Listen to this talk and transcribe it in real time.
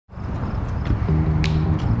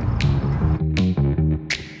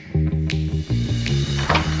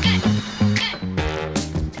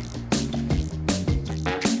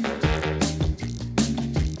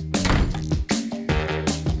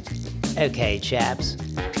Okay, chaps,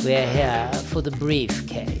 we're here for the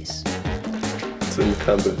briefcase. It's in the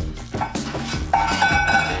cupboard.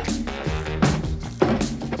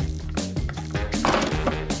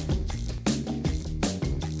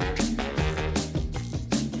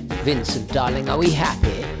 Vincent, darling, are we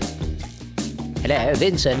happy? Hello,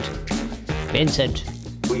 Vincent? Vincent?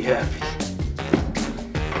 We happy.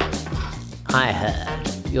 I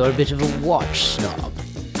heard you're a bit of a watch snob.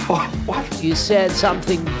 What? You said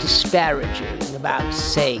something disparaging about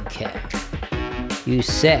Seiko. You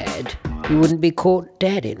said you wouldn't be caught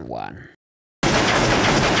dead in one.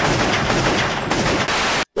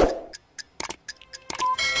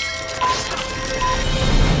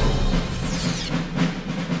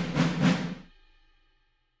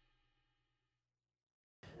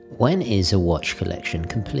 When is a watch collection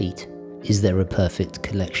complete? Is there a perfect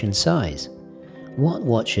collection size? What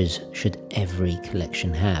watches should every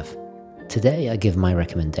collection have? Today I give my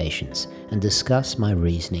recommendations and discuss my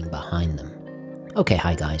reasoning behind them. Okay,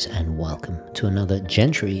 hi guys, and welcome to another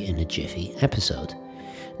Gentry in a Jiffy episode.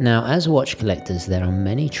 Now, as watch collectors, there are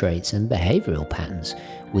many traits and behavioral patterns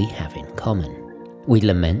we have in common. We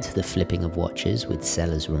lament the flipping of watches with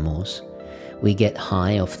seller's remorse. We get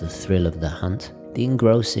high off the thrill of the hunt, the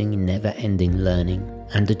engrossing, never-ending learning,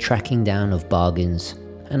 and the tracking down of bargains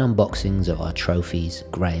and unboxings of our trophies,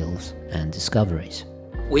 grails, and discoveries.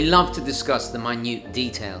 We love to discuss the minute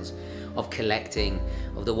details of collecting,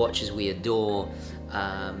 of the watches we adore,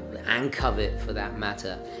 and covet for that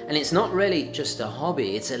matter. And it's not really just a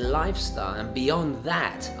hobby, it's a lifestyle. And beyond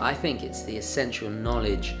that, I think it's the essential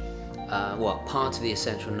knowledge, part of the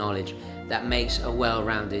essential knowledge that makes a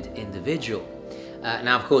well-rounded individual.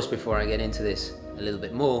 Now, of course, before I get into this a little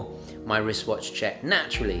bit more, my wristwatch check,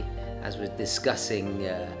 naturally, as we're discussing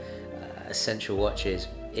essential watches,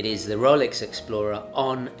 it is the Rolex Explorer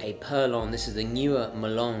on a Perlon. This is the newer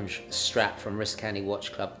Melange strap from Wrist Candy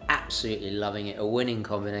Watch Club. Absolutely loving it, a winning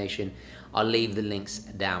combination. I'll leave the links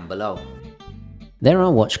down below. There are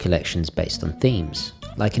watch collections based on themes,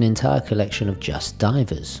 like an entire collection of just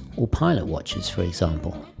divers or pilot watches, for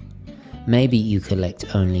example. Maybe you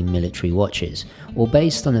collect only military watches, or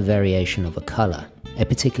based on a variation of a color, a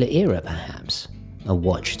particular era perhaps, a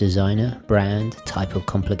watch designer, brand, type of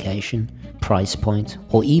complication, price point,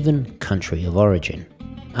 or even country of origin.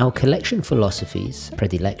 Our collection philosophies,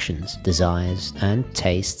 predilections, desires, and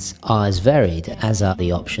tastes are as varied as are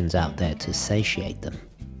the options out there to satiate them.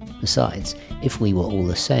 Besides, if we were all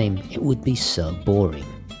the same, it would be so boring.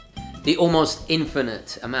 The almost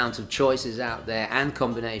infinite amount of choices out there and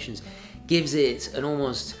combinations gives it an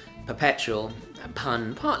almost perpetual,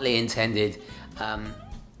 pun partly intended,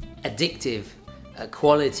 addictive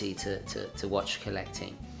quality to watch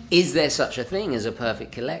collecting. Is there such a thing as a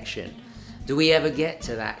perfect collection? Do we ever get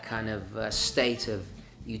to that kind of state of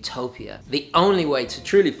utopia? The only way to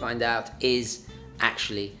truly find out is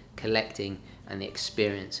actually collecting and the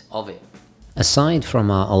experience of it. Aside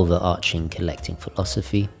from our overarching collecting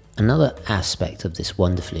philosophy, another aspect of this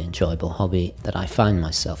wonderfully enjoyable hobby that I find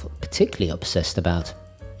myself particularly obsessed about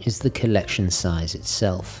is the collection size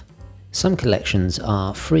itself. Some collections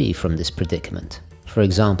are free from this predicament. For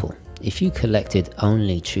example, if you collected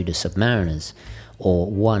only Tudor Submariners, or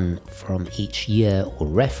one from each year or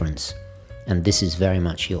reference, and this is very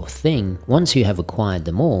much your thing, once you have acquired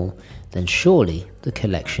them all, then surely the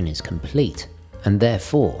collection is complete. And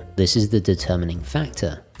therefore, this is the determining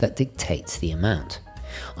factor that dictates the amount.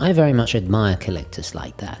 I very much admire collectors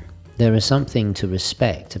like that. There is something to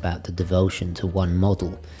respect about the devotion to one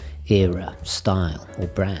model, era, style, or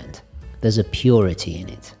brand. There's a purity in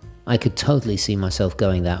it. I could totally see myself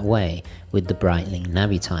going that way with the Breitling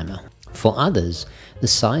Navitimer. For others, the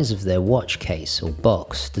size of their watch case or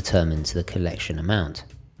box determines the collection amount.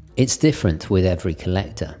 It's different with every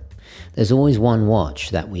collector. There's always one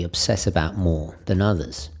watch that we obsess about more than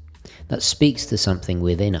others. That speaks to something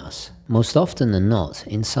within us, most often than not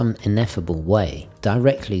in some ineffable way,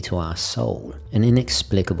 directly to our soul, an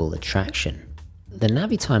inexplicable attraction. The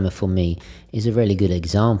Navitimer for me is a really good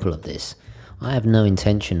example of this. I have no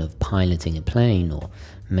intention of piloting a plane or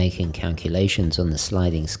making calculations on the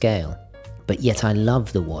sliding scale, but yet I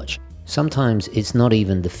love the watch. Sometimes it's not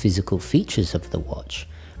even the physical features of the watch,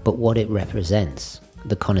 but what it represents,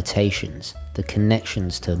 the connotations, the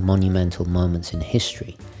connections to monumental moments in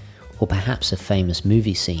history, or perhaps a famous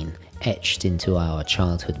movie scene etched into our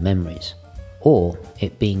childhood memories, or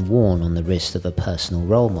it being worn on the wrist of a personal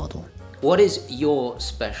role model. What is your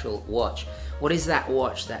special watch? What is that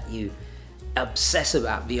watch that you obsess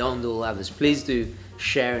about beyond all others? Please do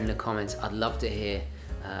share in the comments. I'd love to hear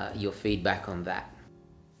your feedback on that.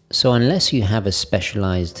 So unless you have a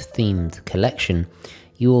specialized themed collection,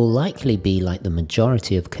 You will likely be like the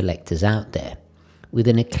majority of collectors out there, with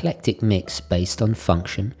an eclectic mix based on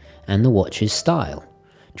function and the watch's style.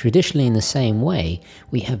 Traditionally, in the same way,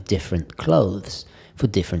 we have different clothes for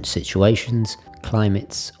different situations,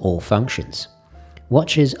 climates, or functions.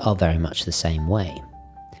 Watches are very much the same way.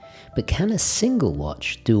 But can a single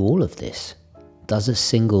watch do all of this? Does a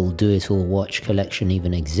single do-it-all watch collection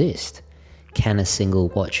even exist? Can a single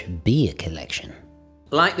watch be a collection?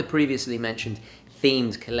 Like the previously mentioned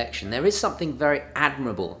themed collection, there is something very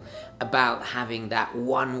admirable about having that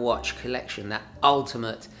one watch collection, that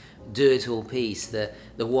ultimate do-it-all piece, the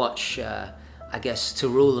watch, I guess, to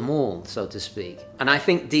rule them all, so to speak. And I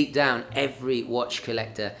think deep down, every watch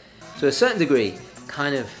collector, to a certain degree,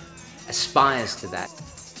 kind of aspires to that.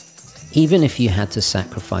 Even if you had to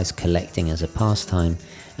sacrifice collecting as a pastime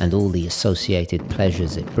and all the associated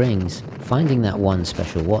pleasures it brings, finding that one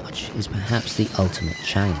special watch is perhaps the ultimate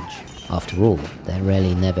challenge. After all, there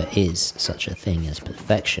really never is such a thing as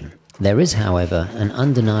perfection. There is, however, an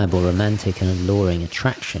undeniable romantic and alluring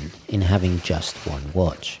attraction in having just one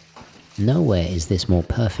watch. Nowhere is this more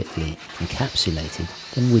perfectly encapsulated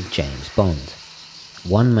than with James Bond.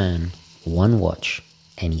 One man, one watch,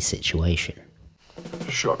 any situation.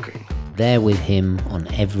 Shocking. There with him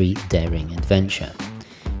on every daring adventure,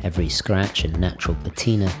 every scratch and natural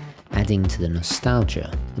patina adding to the nostalgia,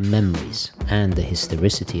 the memories, and the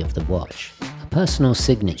historicity of the watch. A personal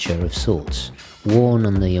signature of sorts, worn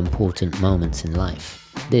on the important moments in life.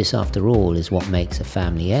 This, after all, is what makes a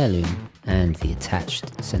family heirloom and the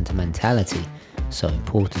attached sentimentality so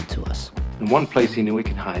important to us. In one place he knew he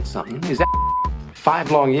could hide something. Is that 5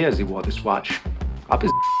 long years he wore this watch. Up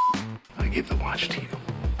his I gave the watch to you.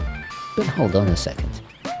 But hold on a second.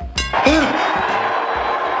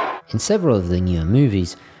 In several of the newer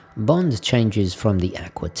movies, Bond changes from the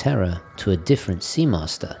Aqua Terra to a different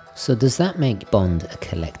Seamaster. So does that make Bond a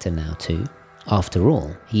collector now too? After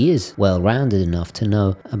all, he is well-rounded enough to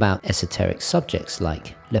know about esoteric subjects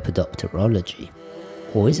like lepidopterology.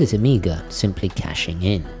 Or is it Amiga simply cashing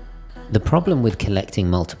in? The problem with collecting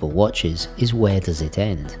multiple watches is, where does it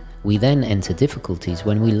end? We then enter difficulties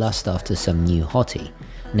when we lust after some new hottie,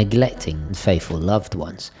 neglecting faithful loved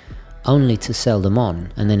ones, only to sell them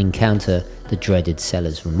on and then encounter the dreaded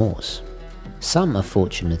seller's remorse. Some are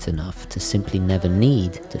fortunate enough to simply never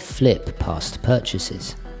need to flip past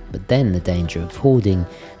purchases, but then the danger of hoarding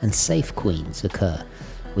and safe queens occur,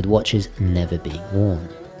 with watches never being worn.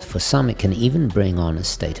 For some, it can even bring on a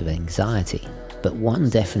state of anxiety. But one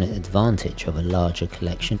definite advantage of a larger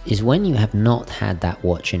collection is when you have not had that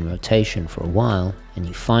watch in rotation for a while and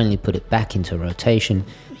you finally put it back into rotation,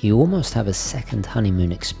 you almost have a second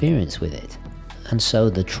honeymoon experience with it. And so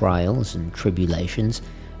the trials and tribulations,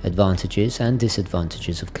 advantages and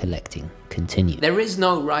disadvantages of collecting continue. There is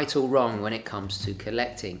no right or wrong when it comes to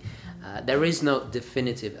collecting. There is no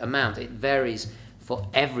definitive amount. It varies for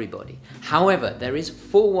everybody. However, there is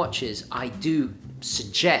 4 watches I do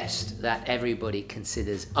suggest that everybody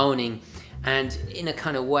considers owning, and in a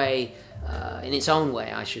kind of way, in its own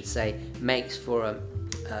way I should say, makes for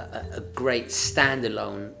a great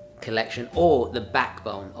standalone collection, or the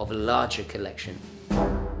backbone of a larger collection.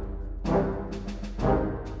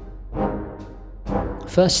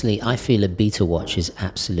 Firstly, I feel a beta watch is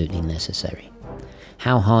absolutely necessary.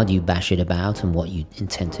 How hard you bash it about and what you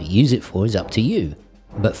intend to use it for is up to you.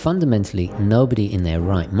 But fundamentally, nobody in their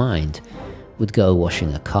right mind would go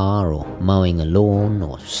washing a car or mowing a lawn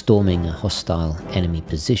or storming a hostile enemy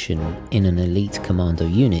position in an elite commando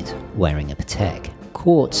unit wearing a Patek.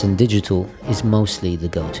 Quartz and digital is mostly the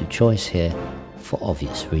go-to choice here for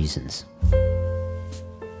obvious reasons.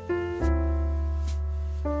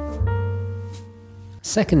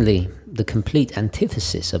 Secondly, the complete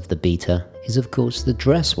antithesis of the beta is of course the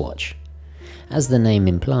dress watch. As the name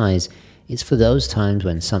implies, it's for those times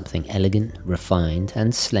when something elegant, refined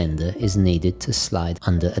and slender is needed to slide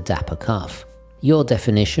under a dapper cuff. Your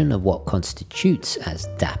definition of what constitutes as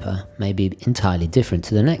dapper may be entirely different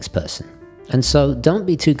to the next person. And so don't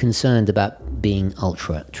be too concerned about being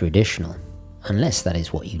ultra traditional, unless that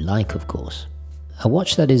is what you like, of course. A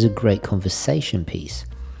watch that is a great conversation piece,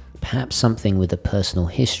 perhaps something with a personal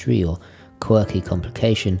history or quirky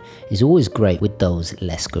complication, is always great with those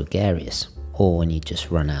less gregarious, or when you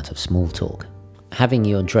just run out of small talk. Having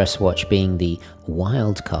your dress watch being the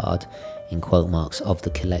wild card, in quote marks, of the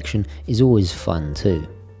collection is always fun too.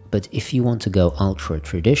 But if you want to go ultra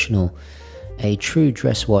traditional, a true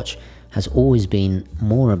dress watch has always been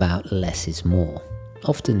more about less is more,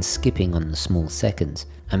 often skipping on the small seconds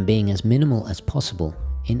and being as minimal as possible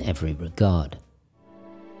in every regard.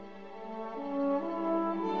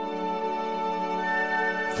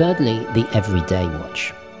 Thirdly, the everyday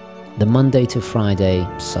watch. the Monday to Friday,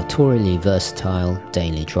 sartorially versatile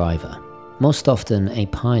daily driver. Most often a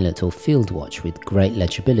pilot or field watch with great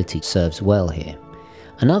legibility serves well here.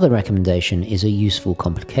 Another recommendation is a useful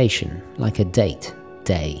complication like a date,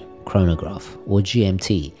 day, chronograph or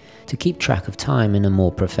GMT to keep track of time in a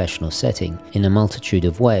more professional setting in a multitude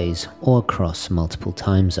of ways or across multiple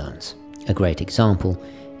time zones. A great example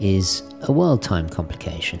is a world time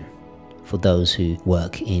complication for those who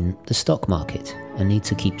work in the stock market and need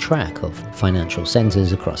to keep track of financial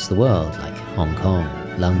centers across the world like Hong Kong,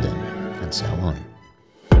 London, and so on.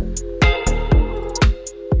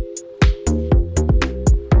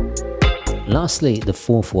 Lastly, the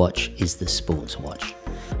fourth watch is the sports watch,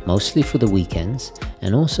 mostly for the weekends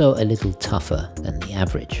and also a little tougher than the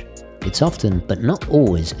average. It's often, but not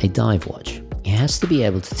always, a dive watch. It has to be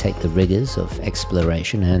able to take the rigors of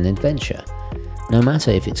exploration and adventure, no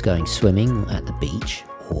matter if it's going swimming at the beach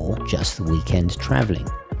or just the weekend traveling.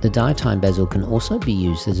 The dive time bezel can also be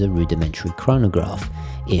used as a rudimentary chronograph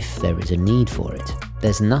if there is a need for it.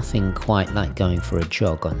 There's nothing quite like going for a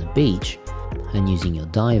jog on the beach and using your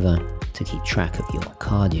diver to keep track of your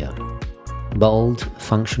cardio. Bold,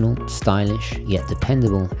 functional, stylish, yet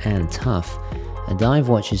dependable and tough, a dive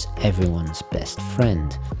watch is everyone's best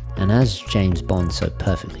friend, and as James Bond so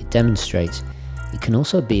perfectly demonstrates, it can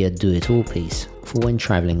also be a do-it-all piece for when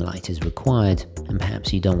traveling light is required and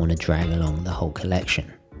perhaps you don't want to drag along the whole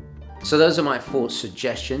collection. So those are my 4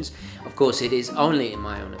 suggestions. Of course, it is only in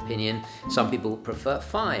my own opinion. Some people prefer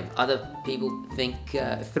 5. Other people think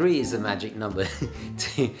 3 is the magic number,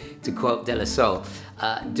 to quote De La Soul.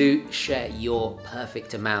 Do share your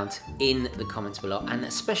perfect amount in the comments below, and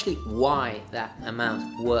especially why that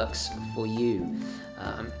amount works for you.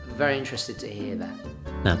 I'm very interested to hear that.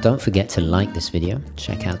 Now, don't forget to like this video,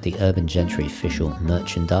 check out the Urban Gentry official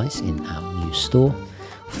merchandise in our new store,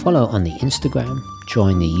 follow on the Instagram,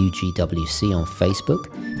 join the UGWC on Facebook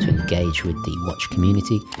to engage with the watch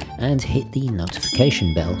community, and hit the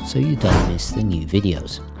notification bell so you don't miss the new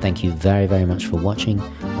videos. Thank you very, very much for watching.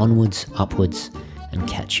 Onwards, upwards, and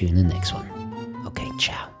catch you in the next one. Okay,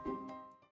 ciao.